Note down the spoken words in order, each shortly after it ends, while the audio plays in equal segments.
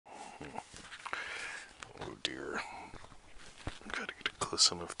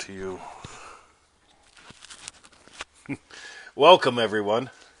listen to you. Welcome,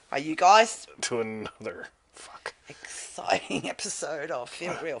 everyone. Are you guys to another exciting episode of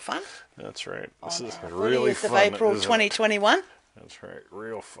Feel Real Fun? That's right. This on is our really 30th fun. of April 2021. That's right.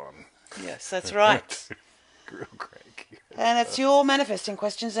 Real fun. Yes, that's right. Real cranky. And it's your manifesting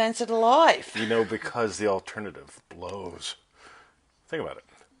questions answered live. You know, because the alternative blows. Think about it.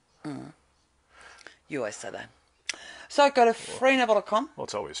 You always say that. So go to freeneville.com. Well,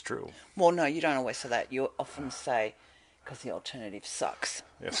 it's always true. Well, no, you don't always say that. You often say, because the alternative sucks.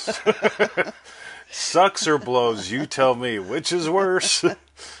 Yes. Sucks or blows, you tell me. Which is worse?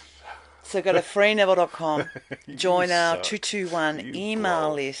 So go to freeneville.com, join our suck. 221 You email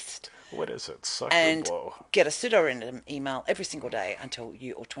blow. list, What is it? Suck and or blow? get a pseudo-random email every single day until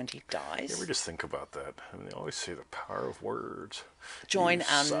you or 20 dies. You ever just think about that? I mean, they always say the power of words. Join You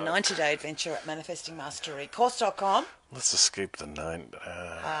our suck. 90-day adventure at manifestingmasterycourse.com. Let's escape the night.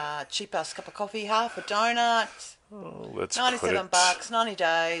 Cheap ass cup of coffee, half a donut. Let's $97, put it, 90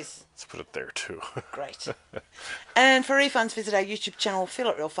 days. Let's put it there, too. Great. And for refunds, visit our YouTube channel,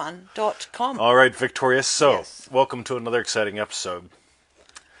 feelitrealfun.com. All right, Victoria. So, Yes. welcome to another exciting episode.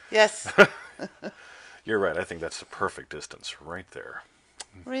 Yes. You're right. I think that's the perfect distance right there.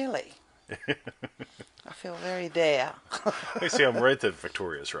 Really? I feel very there. Hey, see, I'm right that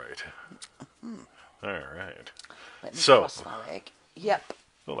Victoria's right. All right. Let me So- cross my leg. Yep,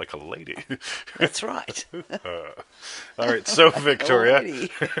 Oh, like a lady. that's right. All right, so, Victoria,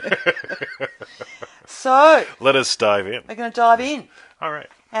 Alrighty. So, let us dive in. we're going to dive in. All right.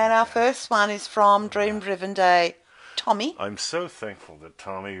 And our first one is from Dream Driven Day, Tomi. I'm so thankful that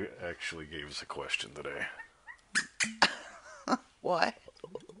Tommy actually gave us a question today. Why?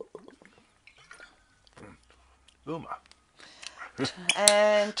 Uma.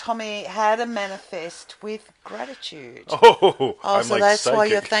 And Tommy had a manifest with gratitude. Oh, I'm so like that's why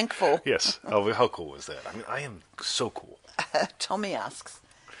psychic. you're thankful. Yes. Oh, how cool was that? I mean, I am so cool. Tommy asks,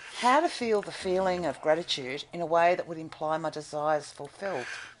 how to feel the feeling of gratitude in a way that would imply my desires fulfilled.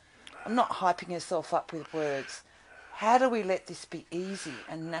 I'm not hyping yourself up with words. How do we let this be easy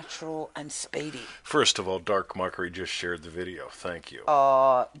and natural and speedy? First of all, Dark Mockery just shared the video. Thank you.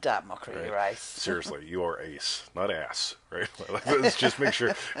 Oh, dark mockery race. Seriously, you are ace, not ass, right? Let's just make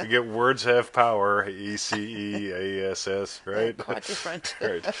sure we get words have power, ECEASS, right? Quite different.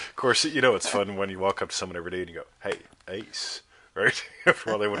 Right. Of course, you know it's fun when you walk up to someone every day and you go, "Hey, ace," right?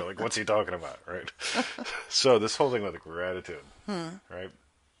 For all they wonder, like, what's he talking about, right? So this whole thing with gratitude, right?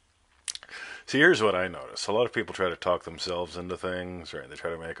 See, here's what I notice. A lot of people try to talk themselves into things, right? They try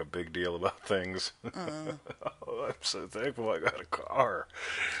to make a big deal about things. Oh, I'm so thankful I got a car,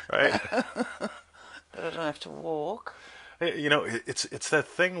 right? But I don't have to walk. You know, it's that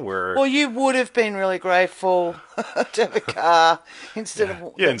thing where... Well, you would have been really grateful to have a car instead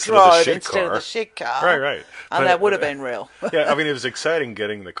of the instead of the road, shit instead of car. the shit car. Right. And that would have been real. Yeah, I mean, it was exciting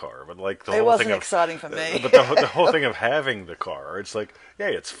getting the car, but like the It whole wasn't thing of... exciting for me. But the whole thing of having the car, it's like, yeah,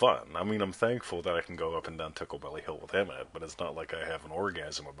 it's fun. I mean, I'm thankful that I can go up and down Ticklebelly Hill with him in it, but it's not like I have an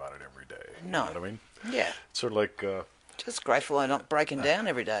orgasm about it every day. No. You know what I mean? Yeah. It's sort of like... Just grateful I'm not breaking down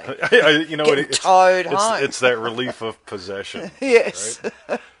every day. you know Getting what? towed home. It's that relief of possession. Yes.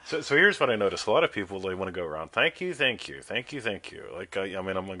 Right? So here's what I noticed. A lot of people, they want to go around, thank you, thank you, thank you, thank you. Like, I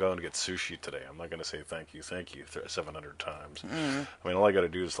mean, I'm going to get sushi today. I'm not going to say thank you 700 times. I mean, all I got to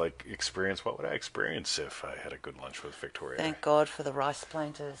do is, like, experience. What would I experience if I had a good lunch with Victoria? Thank God for the rice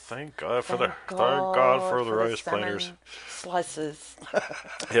planters. Thank God for Thank the rice salmon planters. Slices.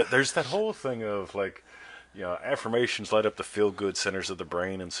 Yeah, there's that whole thing of, like, you know, affirmations light up the feel-good centers of the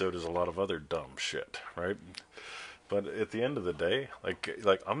brain, and so does a lot of other dumb shit, right? But at the end of the day,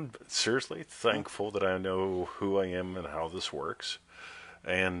 like I'm seriously thankful that I know who I am and how this works,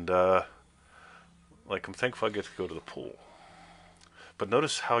 and like I'm thankful I get to go to the pool. But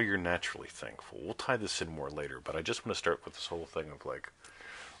notice how you're naturally thankful. We'll tie this in more later, but I just want to start with this whole thing of like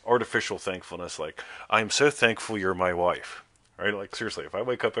artificial thankfulness. Like, I'm so thankful you're my wife. Right? Like, seriously, if I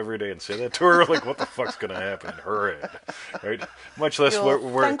wake up every day and say that to her, like, what the fuck's going to happen in her head? Right? Much less You're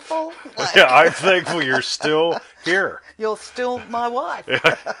we're thankful? Like, yeah, I'm thankful you're still here. you're still my wife.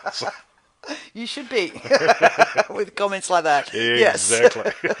 You should be. With comments like that. Yes.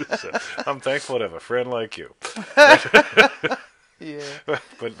 Exactly. So, I'm thankful to have a friend like you. Yeah.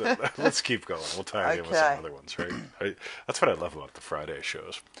 But let's keep going. We'll tie it in with some other ones, right? That's what I love about the Friday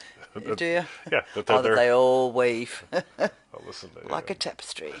shows. Do you? Yeah. Oh, that they all weave. I'll listen to like a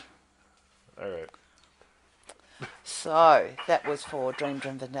tapestry. All right. So, that was for Dream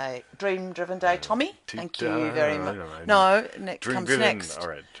Driven Day, Tommy. Thank you very much. No, comes next. All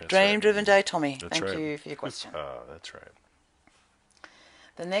right. Dream Driven Day, Tommy. That's Thank right. you for your question. That's right.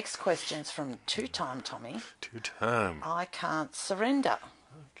 The next question's from two-time Tommy. Two-time. I can't surrender.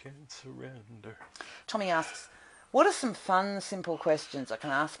 I can't surrender. Tommy asks, what are some fun, simple questions I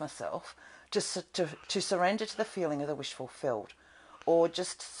can ask myself just to surrender to the feeling of the wish fulfilled, or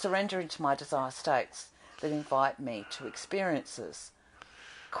just surrender into my desire states that invite me to experiences?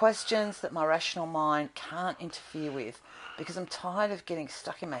 Questions that my rational mind can't interfere with because I'm tired of getting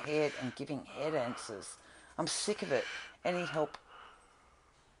stuck in my head and giving head answers. I'm sick of it. Any help?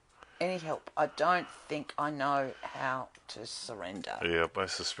 Any help? I don't think I know how to surrender. Yep, I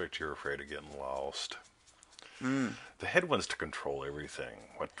suspect you're afraid of getting lost. The head wants to control everything.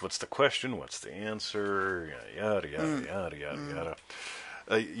 What's the question? What's the answer? Yada, yada, yada, yada,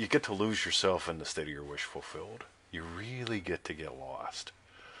 yada. You get to lose yourself in the state of your wish fulfilled. You really get to get lost.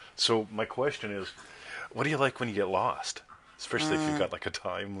 So my question is, what do you like when you get lost? Especially if you've got like a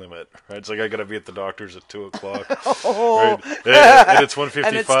time limit, right? It's like I got to be at the doctor's at 2:00, right? And it's 1:55.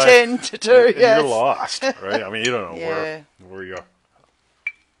 And it's 10 to 2, and yes. You're lost, right? I mean, you don't know where you are.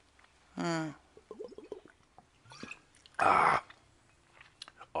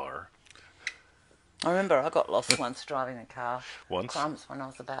 I remember I got lost once driving a car. Once? When I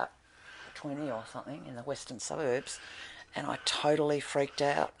was about 20 or something in the western suburbs, and I totally freaked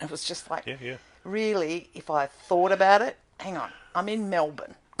out. It was just like, really, if I thought about it, hang on, I'm in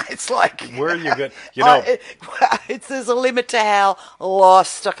Melbourne. It's like... Where are you going? You know... there's a limit to how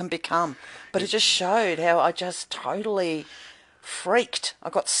lost I can become. But it just showed how I just totally freaked. I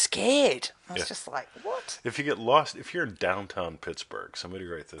got scared. I was just like, what? If you get lost, if you're in downtown Pittsburgh, somebody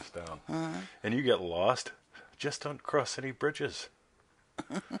write this down, and you get lost, just don't cross any bridges.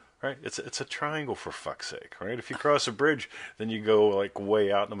 Right? It's a triangle, for fuck's sake, right? If you cross a bridge, then you go like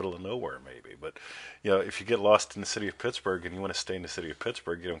way out in the middle of nowhere, maybe. But if you get lost in the city of Pittsburgh and you want to stay in the city of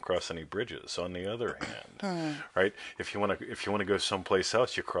Pittsburgh, you don't cross any bridges. On the other hand, right? If you want to go someplace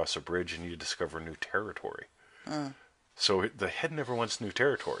else, you cross a bridge and you discover new territory. So the head never wants new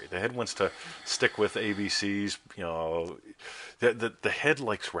territory. The head wants to stick with ABCs. The head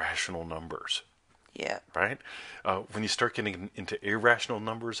likes rational numbers. Yeah. Right? When you start getting into irrational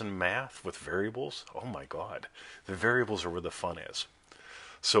numbers and math with variables, oh my God, the variables are where the fun is.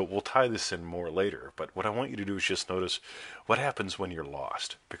 So we'll tie this in more later, but what I want you to do is just notice what happens when you're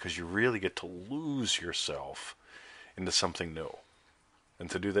lost, because you really get to lose yourself into something new. And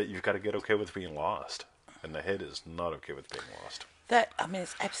to do that, you've got to get okay with being lost. And the head is not okay with being lost.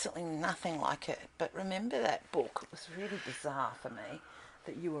 It's absolutely nothing like it. But remember that book? It was really bizarre for me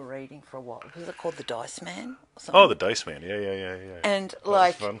that you were reading for a while. Was it called The Dice Man? Or something? Oh, The Dice Man. Yeah. And that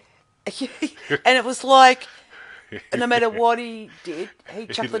was fun. and it was like, no matter what he did, he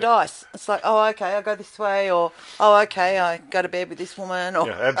chucked the dice. It's like, oh, okay, I go this way, or oh, okay, I go to bed with this woman, or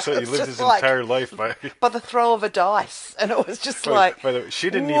absolutely. He lived his entire life by the throw of a dice, and it was just by the way, she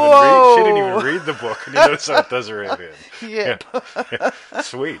didn't even read the book, and you notice how it does her head in. Yeah.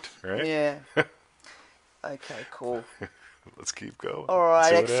 Sweet, right? Yeah. Okay, cool. Let's keep going. All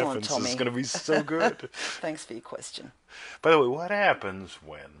right, Let's see what excellent, happens. Tommy. This is going to be so good. Thanks for your question. By the way, what happens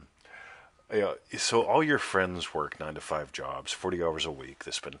when... so all your friends work 9 to 5 jobs, 40 hours a week.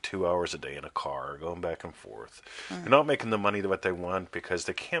 They spend 2 hours a day in a car, going back and forth. They're not making the money that they want because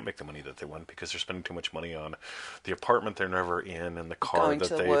they can't make the money that they want because they're spending too much money on the apartment they're never in and the car Going that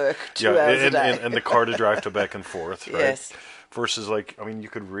to they work 2 hours a day. and the car to drive to back and forth. Right? Yes. Versus you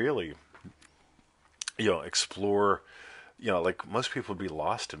could really, explore. Like most people would be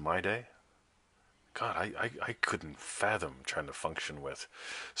lost in my day. God, I couldn't fathom trying to function with.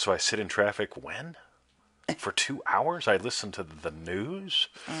 So I sit in traffic when? For 2 hours? I listen to the news?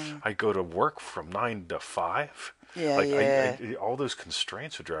 I go to work from 9 to 5? Yeah, all those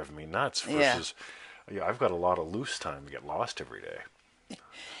constraints are driving me nuts versus, I've got a lot of loose time to get lost every day.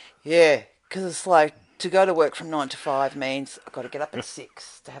 Yeah, because it's like, to go to work from 9 to 5 means I've got to get up at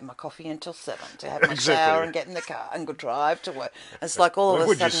 6 to have my coffee until 7, to have my shower and get in the car and go drive to work. It's like all of a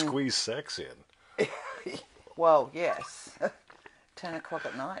When sudden... would you squeeze sex in? Well, yes. 10 o'clock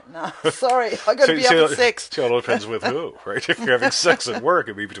at night? No, sorry, I got to be up at 6. So it all depends with who, right? If you're having sex at work,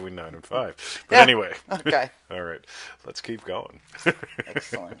 it'd be between 9 and 5. But anyway. Okay. All right, let's keep going.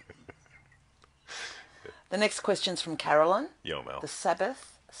 Excellent. The next question's from Carolin. Yo, Mel. The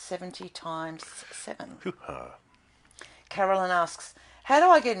Sabbath, 70 times 7. Hoo-ha. Carolyn asks, how do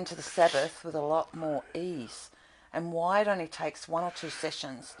I get into the Sabbath with a lot more ease? And why it only takes 1 or 2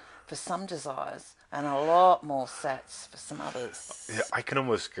 sessions for some desires and a lot more sats for some others? Yeah, I can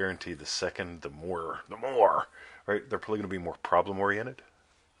almost guarantee the second, the more, right? They're probably going to be more problem-oriented.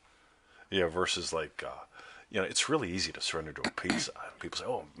 Yeah, versus it's really easy to surrender to a pizza. People say,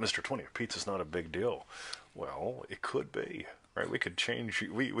 oh, Mr. 20, a pizza's not a big deal. Well, it could be. right? We could change,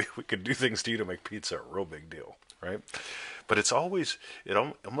 we could do things to you to make pizza a real big deal, right? But it's always,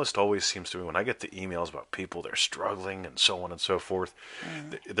 almost always seems to me when I get the emails about people, they're struggling and so on and so forth,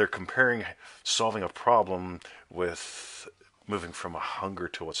 they're comparing solving a problem with moving from a hunger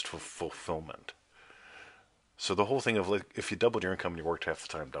to what's to fulfillment. So the whole thing of like, if you doubled your income and you worked half the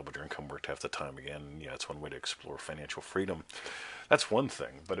time, doubled your income, worked half the time again, yeah, it's one way to explore financial freedom. That's one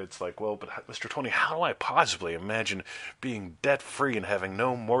thing, but it's like, well, but Mr. Tony, how do I possibly imagine being debt free and having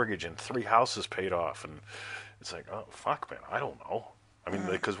no mortgage and 3 houses paid off? And it's like, oh fuck, man, I don't know. I mean,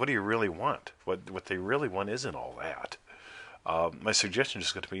 because what do you really want? What they really want isn't all that. My suggestion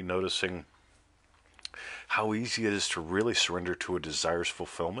is going to be noticing how easy it is to really surrender to a desire's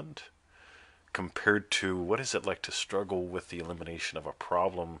fulfillment compared to what is it like to struggle with the elimination of a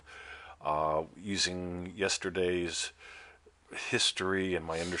problem using yesterday's history and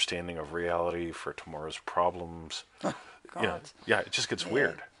my understanding of reality for tomorrow's problems. God. Yeah, it just gets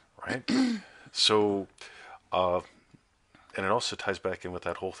weird, right? So, and it also ties back in with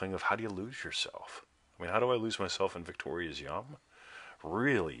that whole thing of how do you lose yourself? I mean, how do I lose myself in Victoria's Yum?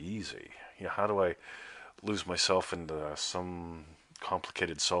 Really easy. How do I lose myself into some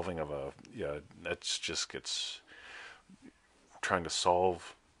complicated solving of a, that just gets trying to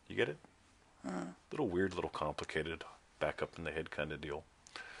solve, you get it? Little weird, little complicated, back up in the head kind of deal.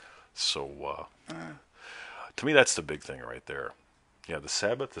 So, to me, that's the big thing right there. Yeah, the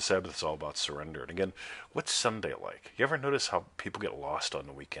Sabbath is all about surrender. And again, what's Sunday like? You ever notice how people get lost on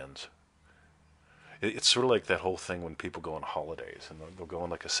the weekends? It's sort of like that whole thing when people go on holidays, and they'll go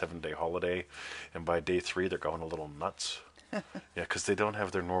on like a 7-day holiday, and by day 3, they're going a little nuts. Yeah, because they don't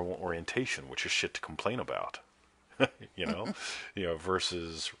have their normal orientation, which is shit to complain about.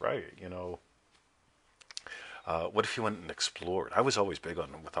 Versus, right, what if you went and explored? I was always big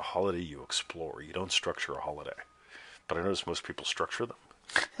on, with a holiday, you explore. You don't structure a holiday. But I notice most people structure them.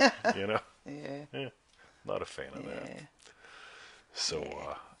 Yeah. Not a fan of that.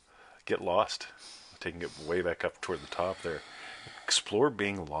 So, get lost. Taking it way back up toward the top there. Explore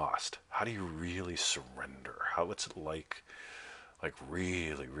being lost. How do you really surrender? What's it like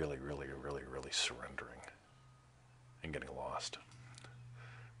really, really, really, really, really surrendering and getting lost?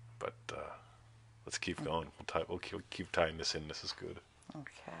 But let's keep going. We'll keep tying this in. This is good.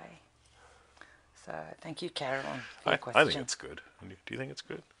 Okay. So, thank you, Carolin, for your question. I think it's good. Do you think it's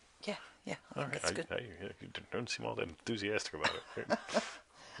good? Yeah, I think it's good. You don't seem all that enthusiastic about it.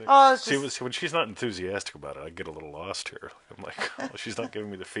 When she's not enthusiastic about it, I get a little lost here. I'm like, she's not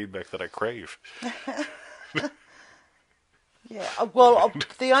giving me the feedback that I crave. Yeah, well,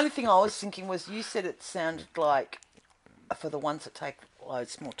 the only thing I was thinking was you said it sounded like for the ones that take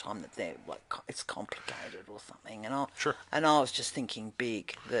loads more time that they're like it's complicated or something, and I was just thinking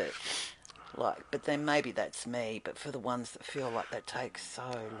big that but then maybe that's me. But for the ones that feel like that takes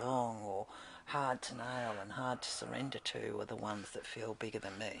so long or hard to nail and hard to surrender to are the ones that feel bigger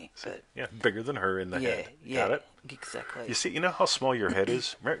than me. But bigger than her in the head. Got it? Exactly. You see, you know how small your head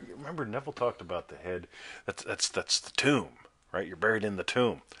is? Remember Neville talked about the head. That's the tomb, right? You're buried in the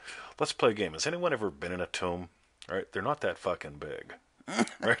tomb. Let's play a game. Has anyone ever been in a tomb? Right? They're not that fucking big.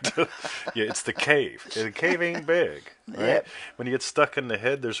 Right? Yeah, it's the cave. The cave ain't big, right? Yep. When you get stuck in the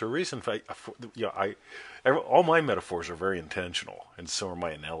head, there's a reason for all my metaphors are very intentional, and so are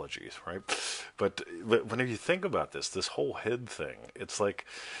my analogies, right? But whenever you think about this whole head thing, it's like,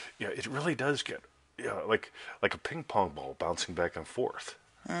 it really does get, like a ping pong ball bouncing back and forth,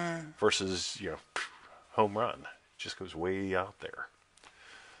 versus home run. It just goes way out there.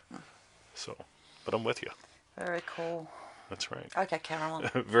 So, but I'm with you. Very cool. That's right. Okay, Carolin.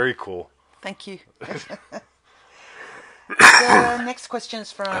 Very cool. Thank you. The next question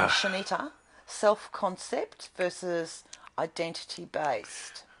is from Shanita. Self-concept versus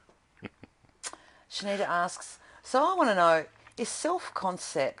identity-based. Shanita asks, so I want to know, is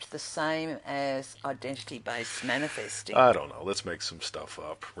self-concept the same as identity-based manifesting? I don't know. Let's make some stuff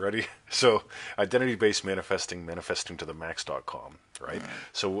up. Ready? So, identity-based manifesting to the max.com, right?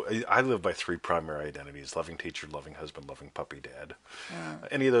 So, I live by 3 primary identities: loving teacher, loving husband, loving puppy dad.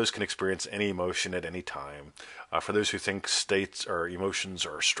 Any of those can experience any emotion at any time. For those who think states or emotions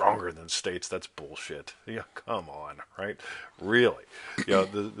are stronger than states, that's bullshit. Come on, right? Really.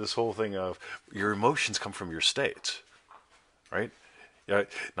 This whole thing of your emotions come from your states. Right?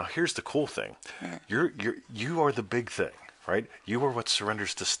 Now here's the cool thing. You are the big thing, right? You are what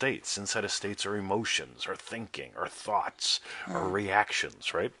surrenders to states. Inside of states are emotions, or thinking, or thoughts, or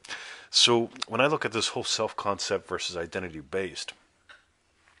reactions, right? So when I look at this whole self-concept versus identity-based,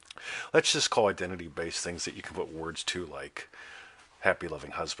 let's just call identity-based things that you can put words to, like happy,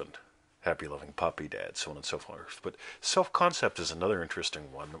 loving husband, happy, loving puppy dad, so on and so forth. But self-concept is another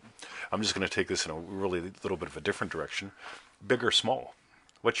interesting one. I'm just going to take this in a really little bit of a different direction. Big or small?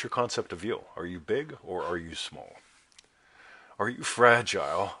 What's your concept of you? Are you big or are you small? Are you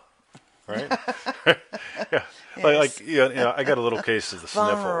fragile? Right? Yeah. Yes. I got a little case of the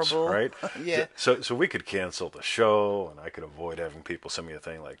sniffles, Vulnerable. right? Yeah. So we could cancel the show, and I could avoid having people send me a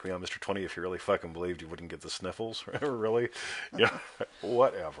thing like, Mr. 20, if you really fucking believed you wouldn't get the sniffles, really?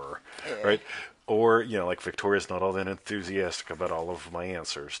 Whatever, Yeah. right? Or, like Victoria's not all that enthusiastic about all of my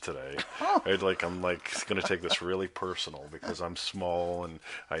answers today. Right? Like, I'm like going to take this really personal because I'm small and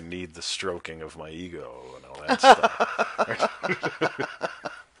I need the stroking of my ego and all that stuff.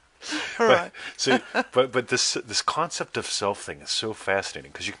 Right. But this concept of self thing is so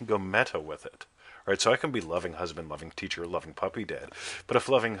fascinating because you can go meta with it, right? So I can be loving husband, loving teacher, loving puppy dad, but if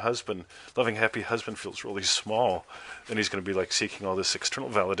loving happy husband feels really small, then he's going to be like seeking all this external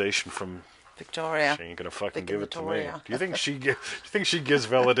validation from. Victoria. She ain't gonna fucking Vic give and it to me. Victoria. Do you think she gives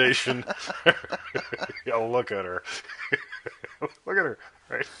validation? Yeah, look at her. Look at her.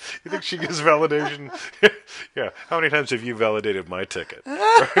 Right? You think she gives validation? Yeah. How many times have you validated my ticket?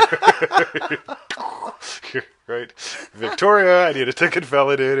 Right? Victoria, I need a ticket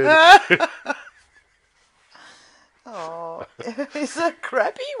validated. Oh, it's a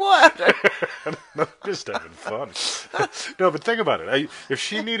crappy one. No, just having fun. No, but think about it. If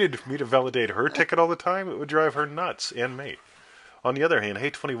she needed me to validate her ticket all the time, it would drive her nuts and me. On the other hand,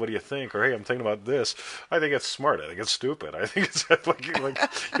 hey, 20, what do you think? Or hey, I'm thinking about this. I think it's smart. I think it's stupid. I think it's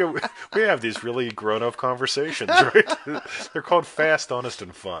we have these really grown-up conversations, right? They're called fast, honest,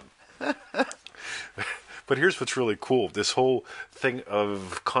 and fun. But here's what's really cool. This whole thing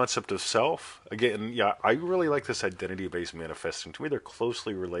of concept of self, again, yeah, I really like this identity-based manifesting. To me, they're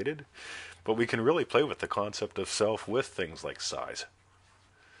closely related, but we can really play with the concept of self with things like size.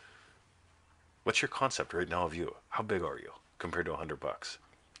 What's your concept right now of you? How big are you compared to $100?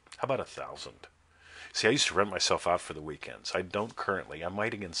 How about 1,000? See, I used to rent myself out for the weekends. I don't currently. I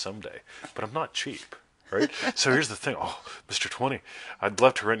might again someday, but I'm not cheap. Right? So here's the thing. Oh, Mr. 20, I'd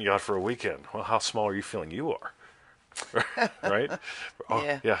love to rent you out for a weekend. Well, how small are you feeling you are? Right?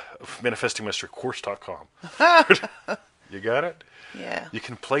 Oh, yeah. Manifestingmastercourse.com. You got it? Yeah. You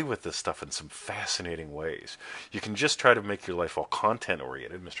can play with this stuff in some fascinating ways. You can just try to make your life all content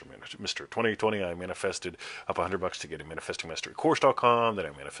oriented. Mr. 2020, I manifested up $100 to get a manifestingmasterycourse.com. Then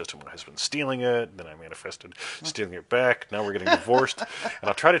I manifested my husband stealing it. Then I manifested stealing it back. Now we're getting divorced. And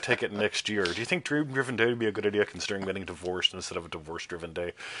I'll try to take it next year. Do you think Dream Driven Day would be a good idea considering getting divorced instead of a divorce driven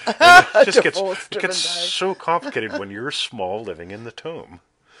day? It just gets so complicated when you're small living in the tomb.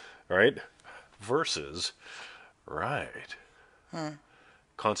 Right? Versus, right.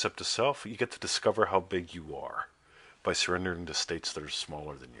 Concept of self, you get to discover how big you are by surrendering to states that are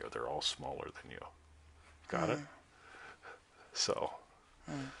smaller than you. They're all smaller than you. Got it? So,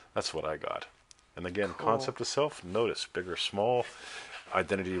 that's what I got. And again, Cool. concept of self, notice, big or small,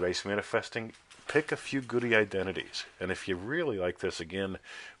 identity-based manifesting, pick a few goody identities. And if you really like this, again,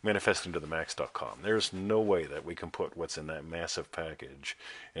 manifestingtothemax.com. There's no way that we can put what's in that massive package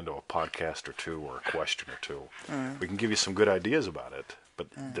into a podcast or two or a question or two. We can give you some good ideas about it, but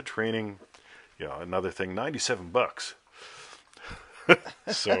the training, another thing, $97.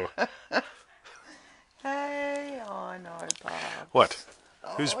 So, Hey, I know, Bob. what?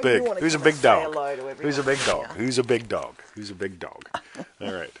 Who's Oh, big? you wanna Who's a come big and say dog? hello to Who's a everyone. big dog? Yeah. Who's a big dog? Who's a big dog?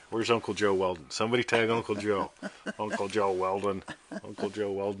 All right. Where's Uncle Joe Weldon? Somebody tag Uncle Joe. Uncle Joe Weldon. Uncle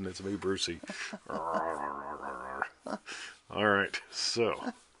Joe Weldon. It's me, Brucey. All right.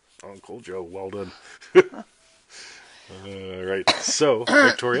 So, Uncle Joe Weldon. All right. So,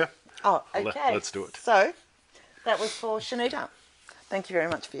 Victoria. Oh, okay. Let's do it. So, that was for Shanita. Thank you very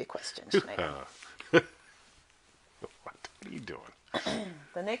much for your question, Shanita. What are you doing?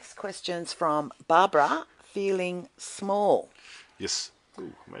 The next question's from Barbara, feeling small. Yes.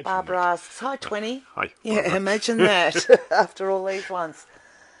 Ooh, imagine Barbara that. asks, hi, 20. Hi. Yeah, Barbara. imagine that after all these ones.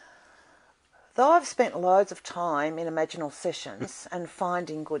 Though I've spent loads of time in imaginal sessions and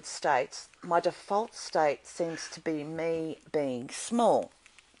finding good states, my default state seems to be me being small.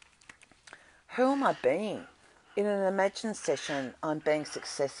 Who am I being? In an imagined session, I'm being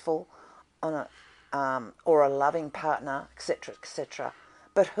successful on a or a loving partner, etc., etc.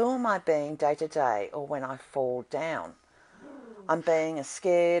 But who am I being day to day or when I fall down? I'm being a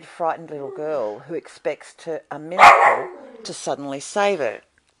scared, frightened little girl who expects a miracle to suddenly save her.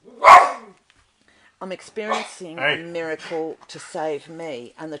 I'm experiencing a miracle to save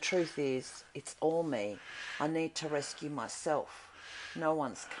me, and the truth is, it's all me. I need to rescue myself. No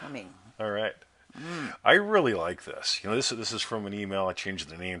one's coming. All right. I really like this. This is from an email. I changed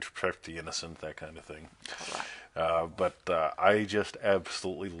the name to protect the innocent, that kind of thing. All right. But I just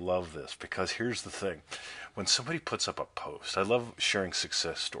absolutely love this because here's the thing. When somebody puts up a post, I love sharing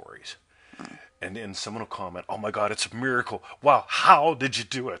success stories. And someone will comment, "Oh my God, it's a miracle! Wow, how did you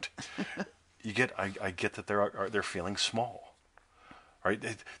do it?" I get that they're feeling small, right?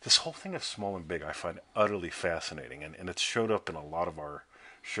 This whole thing of small and big, I find utterly fascinating, and it's showed up in a lot of our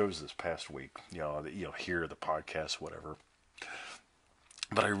shows this past week. Here, the podcast, whatever.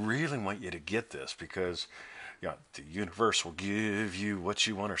 But I really want you to get this because, the universe will give you what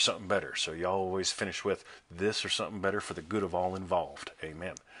you want or something better. So you always finish with this or something better for the good of all involved.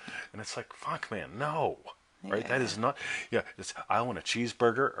 Amen. And it's like, fuck, man, no. Right? That is not, it's, I want a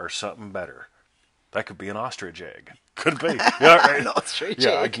cheeseburger or something better. That could be an ostrich egg. Could be. Yeah, right. An ostrich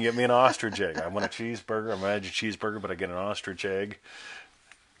Yeah, I egg. can get me an ostrich egg. I want a cheeseburger. I'm a cheeseburger, but I get an ostrich egg.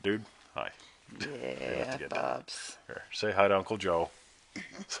 Dude, hi. Yeah, Bubs. Here, say hi to Uncle Joe.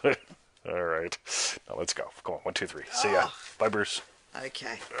 All right. Now let's go. Come on, 1, 2, 3. See ya. Bye, Bruce.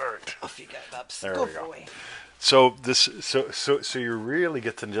 Okay. All right. Off you go, Bubs. There Good we go. boy. So you really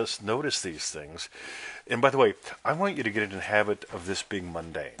get to just notice these things. And by the way, I want you to get in the habit of this being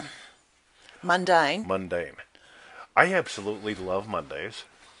mundane. Mundane. Mundane. I absolutely love Mondays,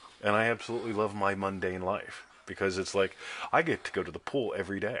 and I absolutely love my mundane life because it's like I get to go to the pool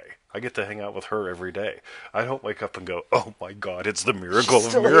every day. I get to hang out with her every day. I don't wake up and go, "Oh my God, it's the miracle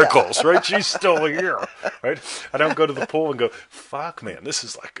of miracles," right? She's still here, right? I don't go to the pool and go, "Fuck, man, this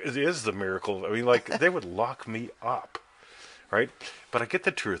is it is the miracle." I mean, like they would lock me up, right? But I get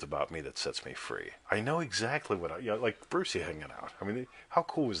the truth about me that sets me free. I know exactly what like Brucey hanging out. I mean, how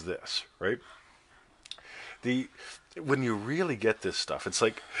cool is this, right? When you really get this stuff, it's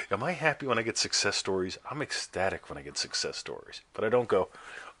like, am I happy when I get success stories? I'm ecstatic when I get success stories. But I don't go,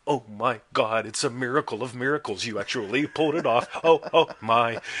 "Oh my God, it's a miracle of miracles. You actually pulled it off. Oh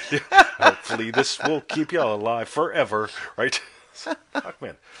my. Hopefully this will keep you alive forever," right? Fuck,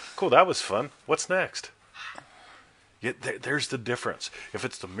 man. Cool, that was fun. What's next? Yeah, there's the difference. If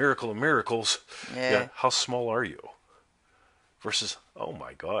it's the miracle of miracles, how small are you? Versus, "Oh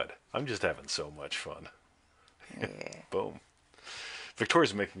my God, I'm just having so much fun." Yeah. Boom.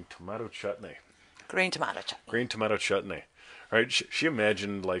 Victoria's making tomato chutney. Green tomato chutney. Green tomato chutney. Right? She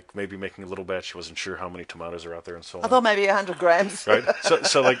imagined like maybe making a little batch. She wasn't sure how many tomatoes are out there and so on. I thought maybe 100 grams. Right?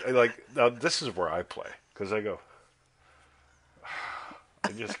 So like now this is where I play because I go.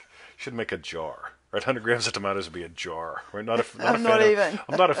 I just should make a jar. Right? 100 grams of tomatoes would be a jar. Right? I'm not even.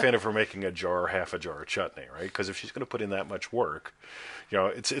 I'm not a fan of her making a jar or half a jar of chutney. Right? Because if she's going to put in that much work,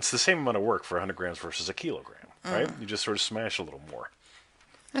 it's the same amount of work for 100 grams versus a kilogram. Right? You just sort of smash a little more.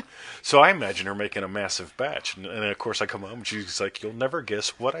 So I imagine her making a massive batch, and of course I come home and she's like, "You'll never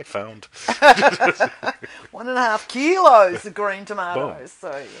guess what I found." 1.5 kilos of green tomatoes.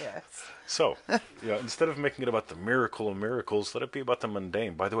 So yes. So, instead of making it about the miracle of miracles, let it be about the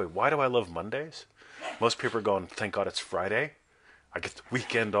mundane. By the way, why do I love Mondays? Most people are going, "Thank God it's Friday. I get the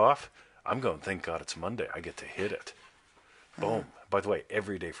weekend off." I'm going, "Thank God it's Monday. I get to hit it." Boom. By the way,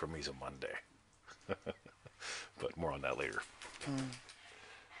 every day for me is a Monday. But more on that later.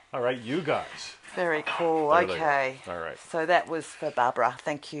 All right, you guys. Very cool. There they Okay. go. All right. So that was for Barbara.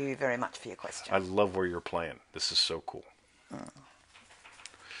 Thank you very much for your question. I love where you're playing. This is so cool.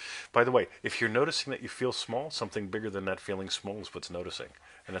 By the way, if you're noticing that you feel small, something bigger than that feeling small is what's noticing.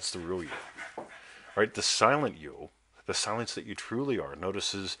 And that's the real you. Right? The silent you, the silence that you truly are,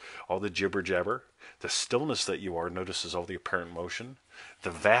 notices all the jibber jabber. The stillness that you are notices all the apparent motion.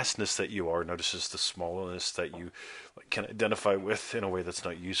 The vastness that you are notices the smallness that you can identify with in a way that's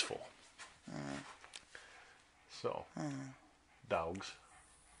not useful. So, dogs.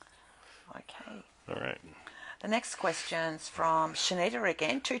 Okay. All right. The next question's from Shanita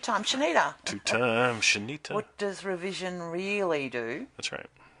again. Two-time Shanita. Two-time Shanita. What does revision really do? That's right.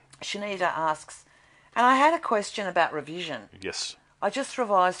 Shanita asks, and I had a question about revision. Yes. I just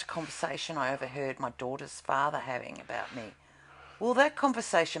revised a conversation I overheard my daughter's father having about me. Will that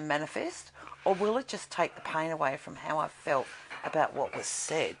conversation manifest, or will it just take the pain away from how I felt about what was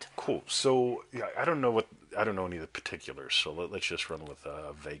said? Cool. So I don't know any of the particulars. So let's just run with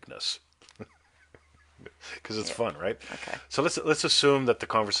vagueness, because it's fun, right? Okay. So let's assume that the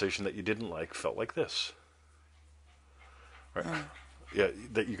conversation that you didn't like felt like this, right? Yeah,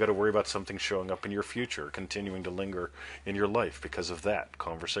 that you got to worry about something showing up in your future, continuing to linger in your life because of that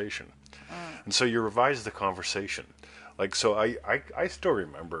conversation. And so you revise the conversation. Like, so I still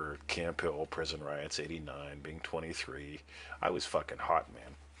remember Camp Hill, prison riots, 89, being 23. I was fucking hot,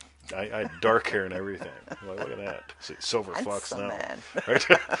 man. I had dark hair and everything. Like, look at that. See, silver fox Handsome now. man. Right?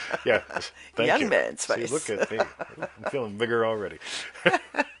 Yeah. Thank Young you. man's See, face. look at me. I'm feeling bigger already.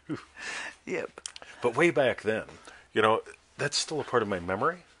 Yep. But way back then, that's still a part of my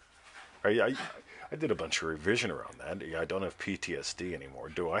memory. Right? I did a bunch of revision around that. Yeah, I don't have PTSD anymore,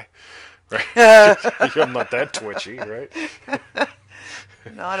 do I? Right? I'm not that twitchy, right?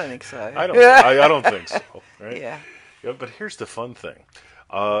 No, I don't think so. I don't think so, right? Yeah. Yeah, but here's the fun thing.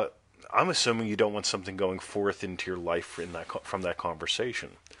 Uh, I'm assuming you don't want something going forth into your life from that conversation.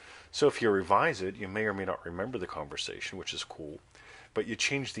 So if you revise it, you may or may not remember the conversation, which is cool. But you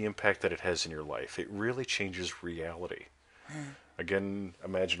change the impact that it has in your life. It really changes reality. Again,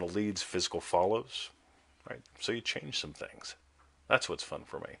 imaginal leads, physical follows, right? So you change some things. That's what's fun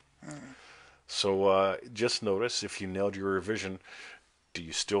for me. So just notice if you nailed your revision, do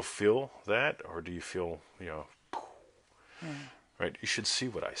you still feel that, or do you feel, right? You should see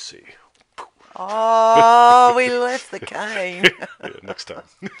what I see. Oh, we left the cane. Yeah, next time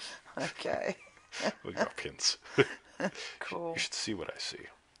Okay. we got pins. Cool. You should see what I see.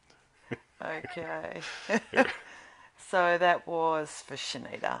 Okay. So that was for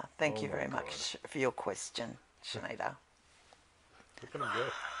Shanita. Thank Oh you my very God. much for your question, Shanita. Look at him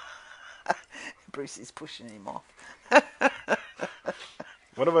go. Bruce is pushing him off.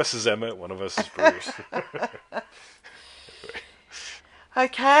 One of us is Emmett, one of us is Bruce.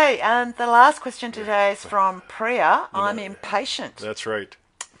 Okay, and the last question today is from Priya. I'm know, impatient. That's right.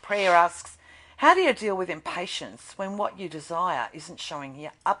 Priya asks, how do you deal with impatience when what you desire isn't showing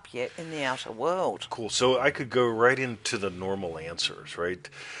up yet in the outer world? Cool. So I could go right into the normal answers, right?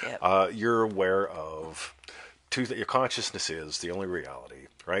 Yep. You're aware of your consciousness is the only reality,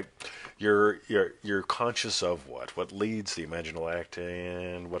 right? You're conscious of what leads the imaginal act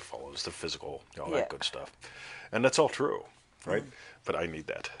and what follows the physical, all Yeah. that good stuff, and that's all true, right? But I need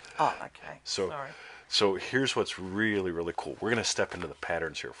that. Oh, okay. So, Sorry. so here's what's really, really cool. We're going to step into the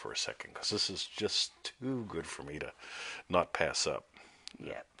patterns here for a second because this is just too good for me to not pass up.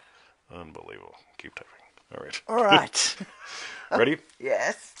 Yep. Unbelievable. Keep typing. All right. All right. Ready?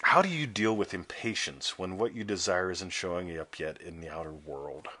 Yes. How do you deal with impatience when what you desire isn't showing up yet in the outer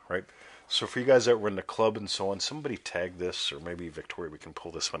world, right? So for you guys that were in the club and so on, somebody tag this, or maybe Victoria, we can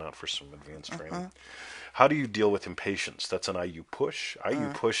pull this one out for some advanced training. How do you deal with impatience? That's an IU push. IU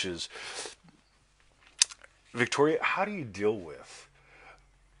push is, Victoria, how do you deal with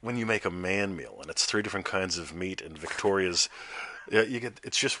when you make a man meal and it's 3 different kinds of meat and Victoria's,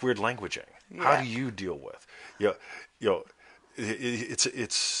 it's just weird languaging. Yeah. How do you deal with,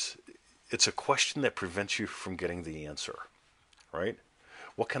 it's a question that prevents you from getting the answer, right?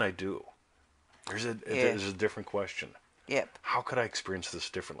 What can I do? There's a different question. Yep. How could I experience this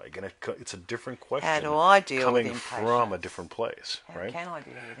differently? Again, it's a different question. How do I deal with coming impatience? from a different place, How right? can I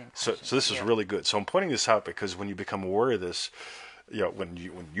deal with impatience? So this is Yep. really good. So I'm pointing this out because when you become aware of this, when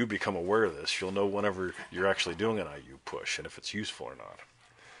you become aware of this, you'll know whenever you're actually doing an IU push and if it's useful or not.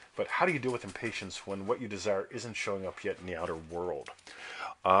 But how do you deal with impatience when what you desire isn't showing up yet in the outer world?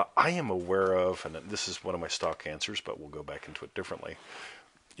 I am aware of, and this is one of my stock answers, but we'll go back into it differently.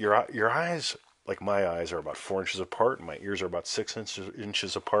 Your eyes, like my eyes, are about 4 inches apart, and my ears are about 6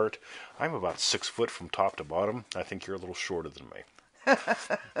 inches apart. I'm about 6 foot from top to bottom. I think you're a little shorter than me.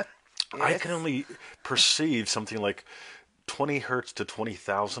 I can only perceive something like 20 hertz to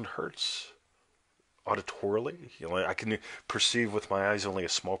 20,000 hertz auditorily. I can perceive with my eyes only a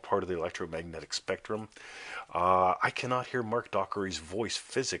small part of the electromagnetic spectrum. I cannot hear Mark Dockery's voice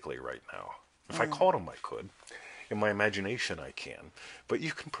physically right now. If I called him, I could. In my imagination, I can. But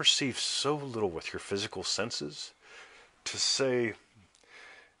you can perceive so little with your physical senses. To say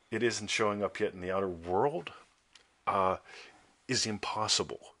it isn't showing up yet in the outer world is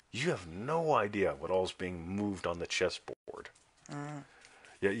impossible. You have no idea what all is being moved on the chessboard.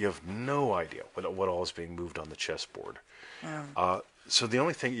 Yeah, you have no idea what all is being moved on the chessboard. So the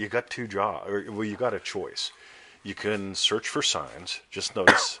only thing, you got you got a choice. You can search for signs. Just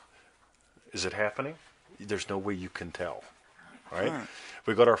notice, is it happening? There's no way you can tell, right?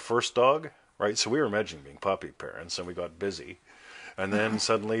 We got our first dog, right? So we were imagining being puppy parents, and we got busy. And then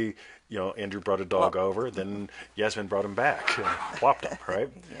suddenly, Andrew brought a dog over. Then Yasmin brought him back and plopped him, right?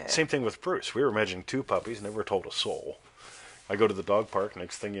 Yeah. Same thing with Bruce. We were imagining 2 puppies, never told a soul. I go to the dog park,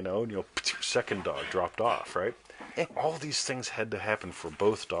 next thing you know, second dog dropped off, right? All these things had to happen for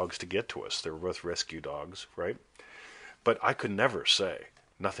both dogs to get to us. They were both rescue dogs, right? But I could never say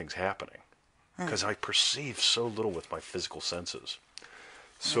nothing's happening because I perceive so little with my physical senses.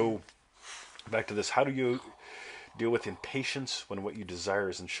 So back to this, how do you deal with impatience when what you desire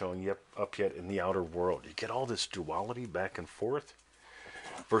isn't showing up yet in the outer world? You get all this duality back and forth.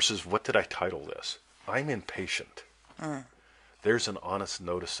 versus what did I title this? I'm impatient. There's an honest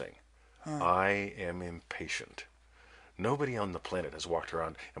noticing. I am impatient. Nobody on the planet has walked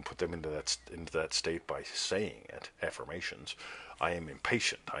around and put them into that state by saying it. Affirmations. I am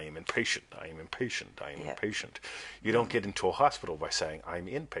impatient. I am impatient. I am impatient. I am impatient. You don't get into a hospital by saying I'm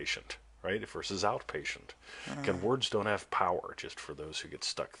inpatient, right? Versus outpatient. Again, words don't have power, just for those who get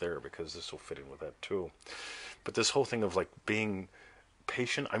stuck there, because this will fit in with that too. But this whole thing of like being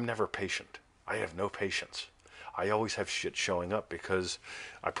patient, I'm never patient. I have no patience. I always have shit showing up because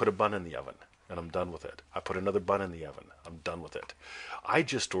I put a bun in the oven and I'm done with it. I put another bun in the oven. I'm done with it. I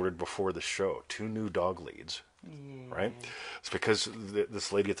just ordered before the show 2 new dog leads, right? It's because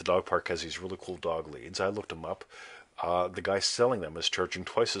this lady at the dog park has these really cool dog leads. I looked them up. The guy selling them is charging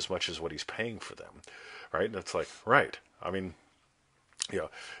twice as much as what he's paying for them, right? And it's like, right. I mean,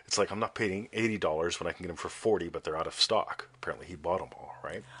 it's like I'm not paying $80 when I can get them for $40, but they're out of stock. Apparently he bought them all,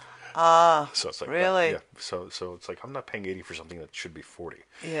 right? So it's like really? So it's like I'm not paying $80 for something that should be $40.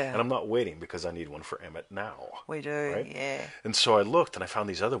 Yeah. And I'm not waiting because I need one for Emmett now. We do, right? yeah. And so I looked and I found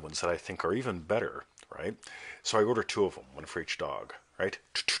these other ones that I think are even better, right? So I ordered 2 of them, one for each dog, right?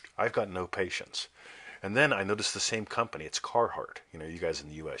 I've got no patience. And then I noticed the same company. It's Carhartt. You guys in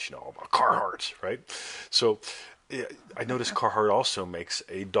the U.S., you know all about Carhartts, right? So I noticed Carhartt also makes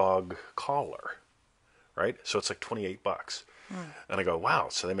a dog collar, right? So it's like $28. And I go, wow,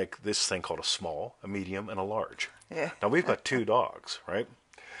 so they make this thing called a small, a medium, and a large. Yeah. Now, we've got 2 dogs, right?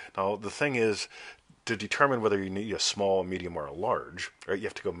 Now, the thing is, to determine whether you need a small, a medium, or a large, right, you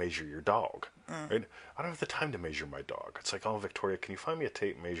have to go measure your dog, right? I don't have the time to measure my dog. It's like, oh, Victoria, can you find me a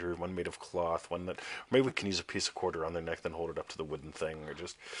tape measure, one made of cloth, one that, maybe we can use a piece of cord around their neck, then hold it up to the wooden thing, or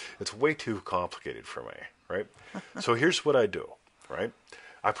just, it's way too complicated for me, right? So here's what I do, right?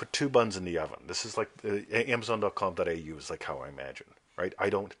 I put 2 buns in the oven. This is like Amazon.com.au is like how I imagine, right? I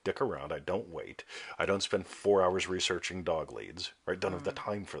don't dick around. I don't wait. I don't spend 4 hours researching dog leads, right? Don't have the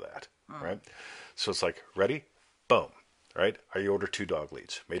time for that, right? So it's like, ready? Boom, right? I order 2 dog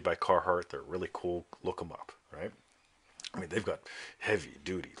leads made by Carhartt. They're really cool. Look them up, right? I mean, they've got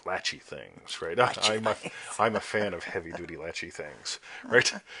heavy-duty latchy things, right? I'm a fan of heavy-duty latchy things,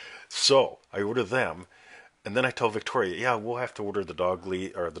 right? So I order them. And then I tell Victoria, yeah, we'll have to order the dog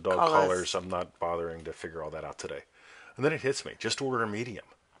lead or the dog collars. I'm not bothering to figure all that out today. And then it hits me, just order a medium.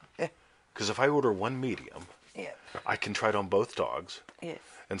 Yeah. Because if I order one medium, I can try it on both dogs. Yes.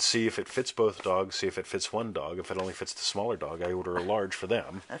 And see if it fits both dogs, see if it fits one dog. If it only fits the smaller dog, I order a large for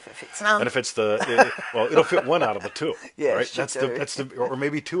them. And if it fits none. And if it's well, it'll fit one out of the 2. Yes, right? That's the or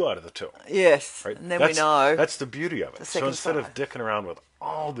maybe 2 out of the 2. Yes. Right? And then we know. That's the beauty of it. So instead of dicking around with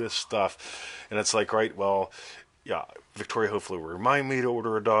all this stuff, and it's like, right, well, yeah, Victoria hopefully will remind me to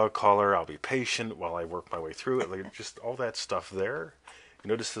order a dog collar. I'll be patient while I work my way through it. Like, just all that stuff there. You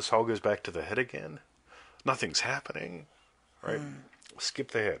notice this all goes back to the head again? Nothing's happening, right?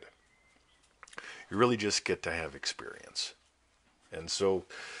 Skip the head. You really just get to have experience. And so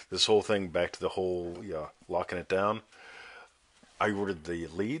this whole thing, back to the whole locking it down, I ordered the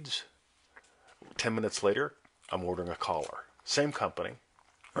leads. 10 minutes later, I'm ordering a collar. Same company,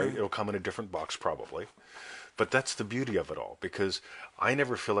 right? It'll come in a different box probably. But that's the beauty of it all, because I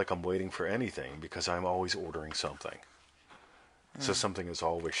never feel like I'm waiting for anything because I'm always ordering something. So something is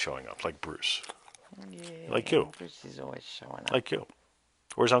always showing up, like Bruce. Yeah. Like you. Bruce is always showing up. Like you.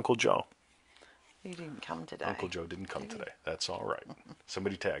 Where's Uncle Joe? He didn't come today. Uncle Joe didn't come today. That's all right.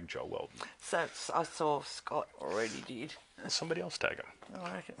 Somebody tag Joe Weldon. So I saw Scott already did. Somebody else tag him.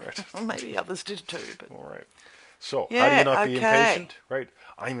 I reckon. Right. Well, maybe others did too. But All right. So, Yeah, how do you not be okay. impatient? Right?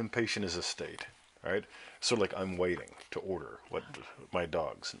 I'm impatient as a state. Right? So, like, I'm waiting to order what my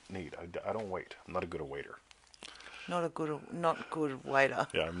dogs need. I don't wait. I'm not a good waiter. not good waiter.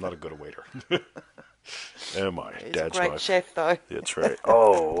 Yeah, I'm not a good waiter. Am I? He's Dad's a great not. chef, though. That's right.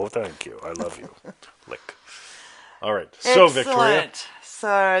 Oh, thank you. I love you. Lick. All right. So, Victoria. Excellent. So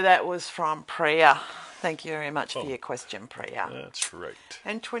that was from Priya. Thank you very much for your question, Priya. That's right.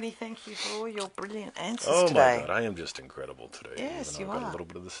 And 20, thank you for all your brilliant answers Oh, today. my God. I am just incredible today. Yes, Even though you I've got are. a little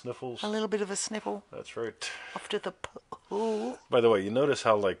bit of the sniffles. A little bit of a sniffle That's right. off to the pool. By the way, you notice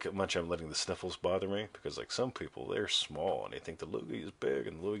how much I'm letting the sniffles bother me? Because some people, they're small and they think the loogie is big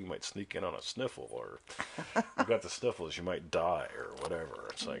and the loogie might sneak in on a sniffle, or you got the sniffles, you might die or whatever.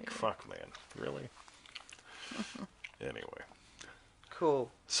 It's like, fuck, man. Really? Anyway.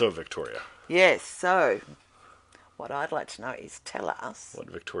 Cool. So, Victoria. Yes, so what I'd like to know is tell us What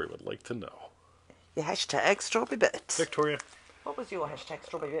Victoria would like to know. your hashtag strawberry bits. Victoria. What was your hashtag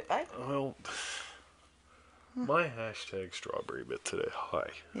strawberry bit, babe? Well, my hashtag strawberry bit today. Hi.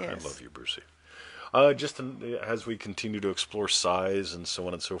 Yes. I love you, Brucey. As we continue to explore size and so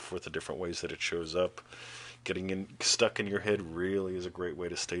on and so forth, the different ways that it shows up, stuck in your head really is a great way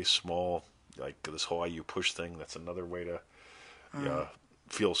to stay small. Like this whole IU push thing, that's another way to yeah,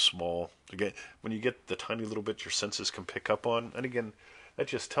 feel small. Again, when you get the tiny little bit your senses can pick up on, and again, that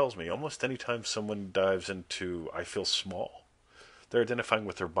just tells me almost anytime someone dives into I feel small, they're identifying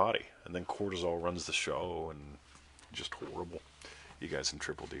with their body, and then cortisol runs the show, and just horrible. You guys in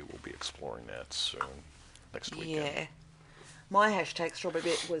Triple D will be exploring that soon, next weekend. Yeah. My hashtag strawberry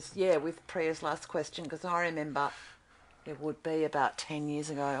bit was, with Priya's last question, because I remember it would be about 10 years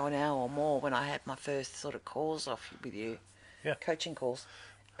ago or now or more when I had my first sort of calls off with you, coaching calls,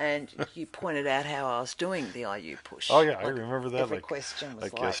 and you pointed out how I was doing the IU push. Oh yeah, I remember that. Every question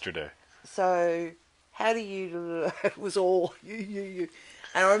was like yesterday. So, how do you? It was all you.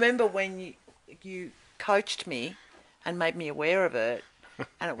 And I remember when you coached me and made me aware of it,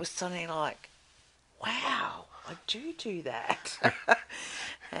 and it was suddenly like, wow, I do that.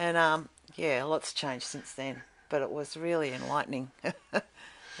 And a lot's changed since then, but it was really enlightening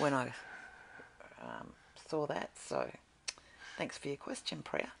when I saw that. So, thanks for your question,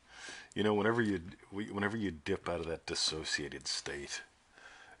 Priya. You know, whenever you dip out of that dissociated state,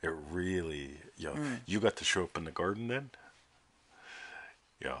 it really, you got to show up in the garden then.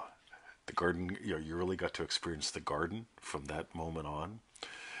 Yeah, the garden, you really got to experience the garden from that moment on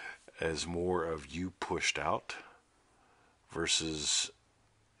as more of you pushed out versus.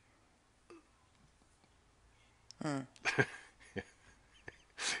 Yeah,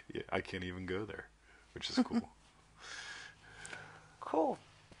 I can't even go there, which is cool. Cool.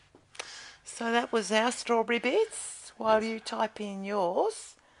 So that was our strawberry bits. While you type in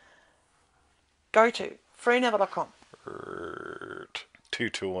yours, go to freeneville.com.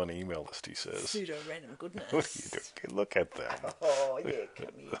 221 email list, he says. Pseudo random goodness. What are you doing? Look at that. Oh, yeah, come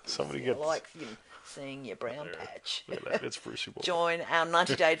here. Somebody I gets. like seeing your brown patch. Look at that. It's Brucey Boy. Join our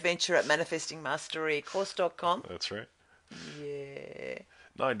 90-day adventure at manifestingmasterycourse.com. That's right. Yeah.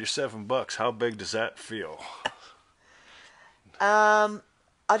 $97. How big does that feel?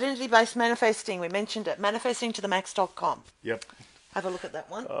 Identity-based manifesting. We mentioned it. Manifestingtothemax.com. Yep. Have a look at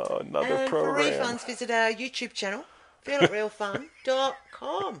that one. Oh, another and program. For refunds, visit our YouTube channel,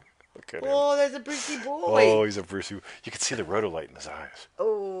 feelitrealfun.com. Look at him. Oh, there's a Brucey boy. Oh, he's a Brucey. You can see the rotolite in his eyes.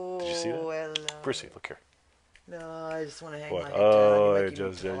 Oh, did you see that? Hello. Brucey, look here. No, I just want to hang What? my head Oh, down.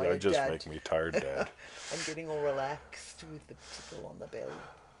 it just make me tired, Dad. I'm getting all relaxed with the tickle on the belly.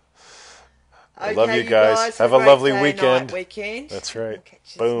 I love you guys. Have a lovely weekend. That's right. We'll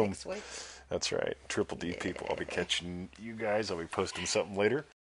catch you Boom. next week. That's right. Triple D people. I'll be catching you guys. I'll be posting something later.